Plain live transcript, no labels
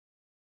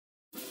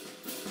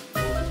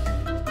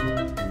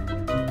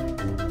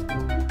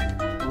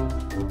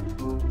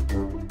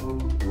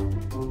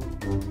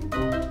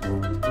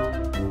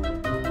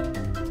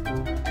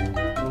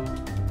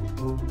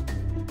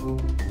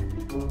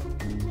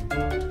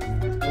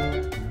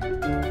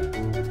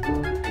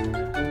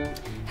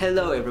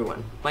Hello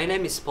everyone, my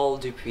name is Paul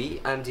Dupuis.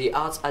 I'm the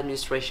Arts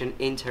Administration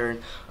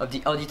intern of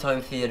the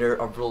Auditorium Theatre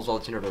of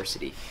Roosevelt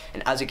University,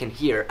 and as you can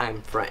hear,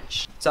 I'm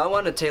French. So I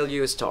want to tell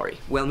you a story.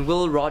 When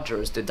Will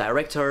Rogers, the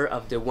director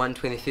of the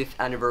 125th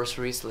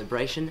anniversary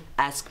celebration,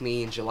 asked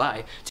me in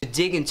July to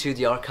dig into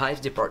the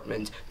archives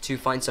department to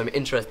find some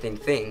interesting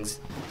things.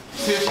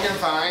 See what you can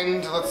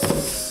find, let's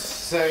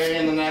say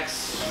in the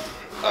next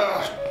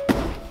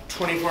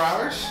 24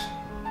 hours.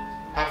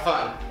 Have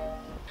fun.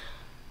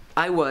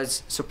 I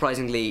was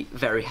surprisingly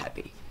very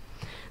happy.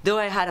 Though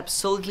I had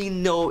absolutely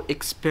no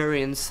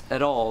experience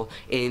at all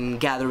in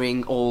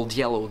gathering old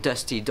yellow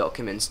dusty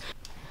documents.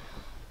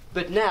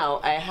 But now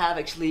I have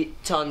actually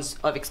tons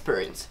of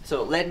experience.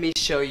 So let me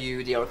show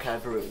you the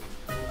archive room.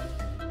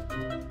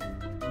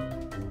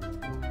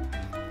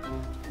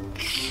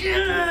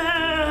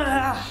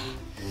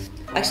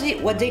 Actually,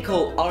 what they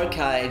call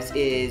archives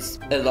is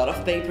a lot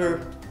of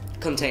paper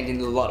contained in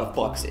a lot of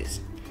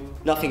boxes.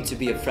 Nothing to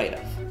be afraid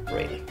of,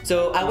 really.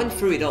 So I went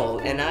through it all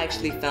and I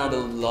actually found a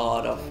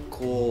lot of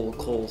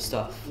cool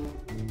stuff.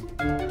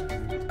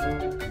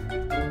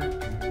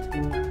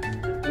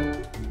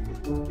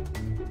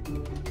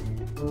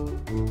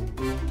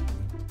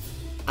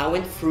 I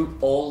went through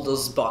all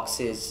those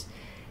boxes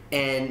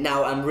and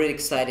now I'm really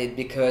excited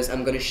because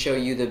I'm gonna show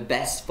you the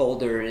best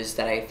folders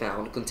that I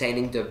found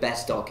containing the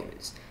best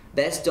documents.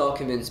 Best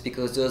documents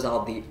because those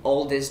are the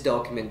oldest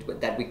documents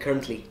that we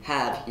currently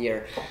have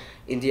here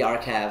in the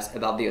archives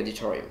about the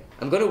auditorium.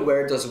 I'm gonna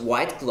wear those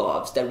white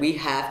gloves that we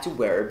have to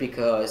wear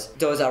because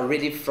those are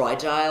really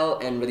fragile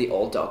and really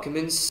old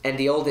documents, and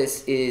the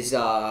oldest is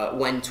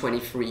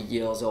 123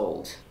 years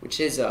old, which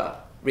is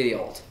really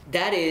old.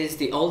 That is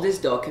the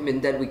oldest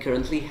document that we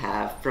currently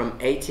have from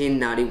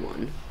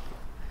 1891.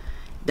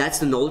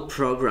 That's an old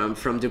program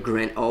from the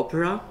Grand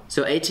Opera.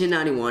 So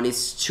 1891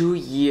 is 2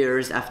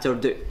 years after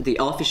the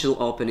official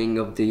opening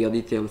of the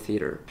Auditorium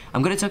Theatre.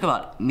 I'm gonna talk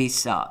about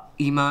Miss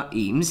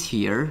Eames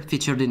here,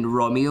 featured in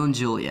Romeo and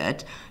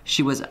Juliet.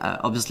 She was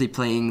obviously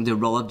playing the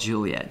role of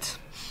Juliet.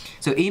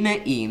 So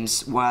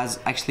Eames was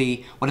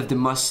actually one of the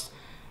most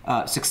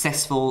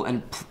successful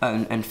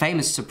and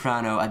famous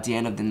soprano at the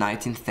end of the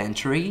 19th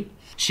century.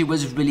 She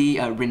was really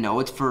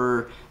renowned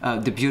for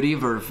the beauty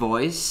of her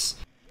voice.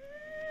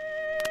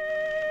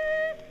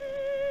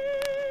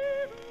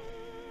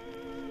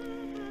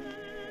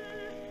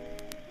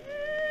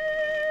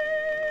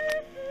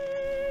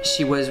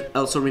 She was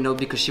also renowned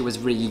because she was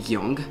really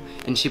young,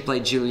 and she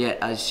played Juliet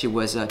as she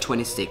was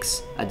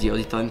 26 at the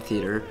Auditorium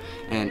Theatre,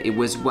 and it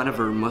was one of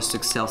her most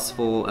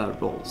successful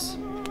roles.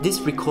 This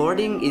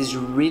recording is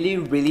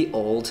really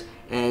old,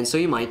 and so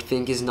you might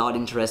think is not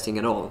interesting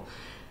at all.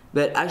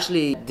 But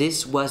actually,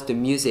 this was the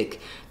music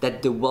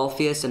that the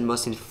wealthiest and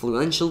most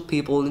influential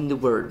people in the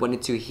world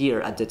wanted to hear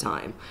at the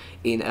time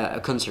in a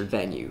concert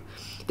venue.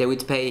 They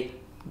would pay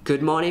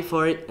good money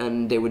for it,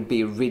 and they would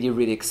be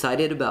really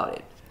excited about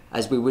it,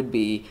 as we would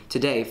be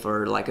today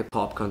for like a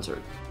pop concert.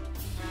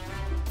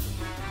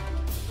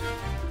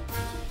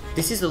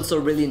 This is also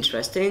really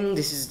interesting.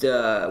 This is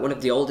one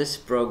of the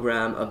oldest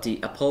programs of the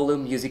Apollo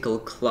Musical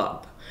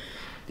Club.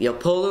 The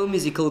Apollo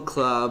Musical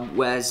Club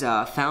was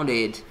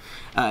founded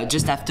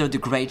just after the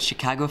Great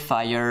Chicago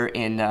Fire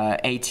in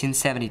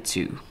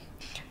 1872.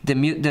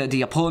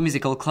 The Apollo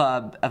Musical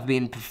Club have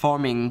been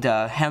performing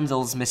the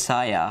Handel's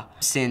Messiah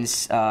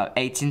since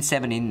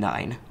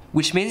 1879.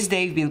 Which means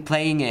they've been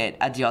playing it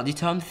at the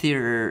Auditorium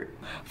Theatre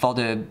for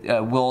the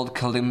World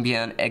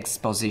Columbian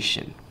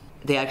Exposition.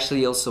 They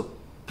actually also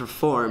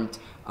performed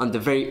on the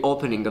very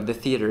opening of the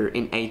theatre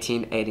in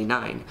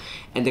 1889,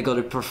 and they're going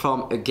to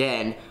perform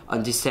again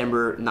on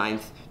December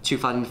 9th,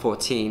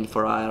 2014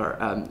 for our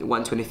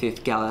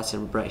 125th Gala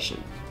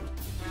celebration.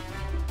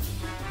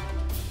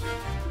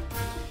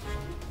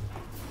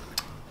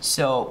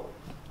 So,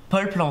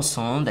 Paul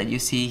Plançon that you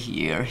see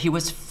here, he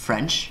was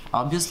French,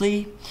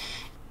 obviously.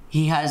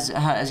 He has,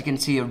 as you can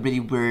see, a really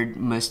weird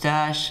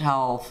mustache,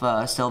 half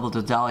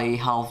Salvador Dali,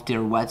 half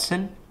Dear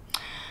Watson.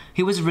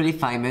 He was really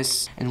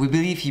famous, and we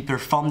believe he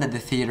performed at the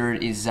theatre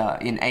in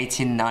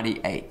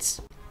 1898.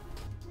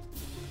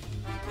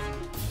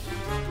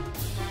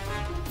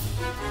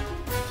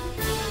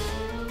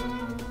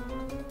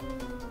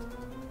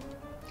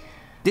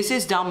 This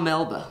is Dame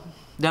Melba.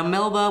 Dame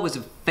Melba was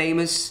a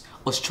famous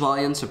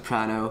Australian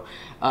soprano.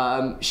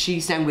 She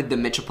sang with the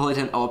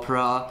Metropolitan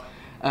Opera,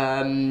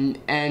 and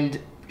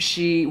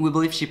we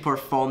believe she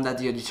performed at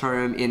the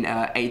Auditorium in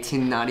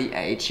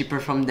 1898. She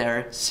performed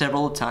there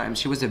several times.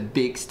 She was a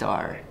big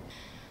star.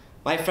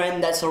 My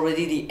friend, that's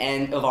already the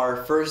end of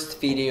our first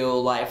video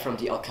live from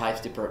the archives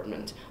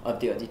department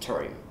of the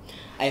Auditorium.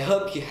 I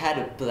hope you had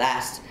a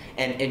blast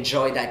and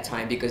enjoyed that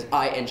time because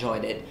I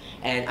enjoyed it.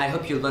 And I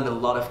hope you learned a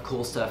lot of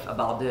cool stuff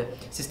about the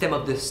system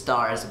of the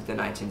stars of the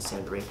 19th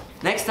century.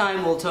 Next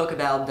time we'll talk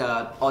about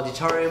the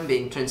auditorium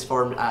being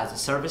transformed as a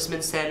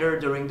servicemen's center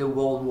during the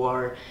World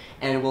War,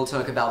 and we'll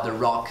talk about the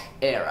rock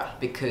era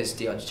because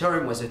the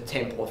auditorium was a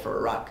temple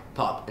for rock,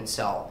 pop and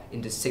soul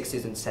in the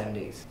 60s and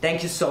 70s.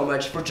 Thank you so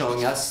much for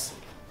joining us.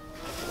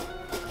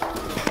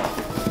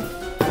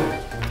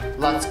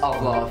 Lots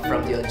of love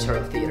from the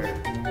Auditorium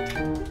Theatre.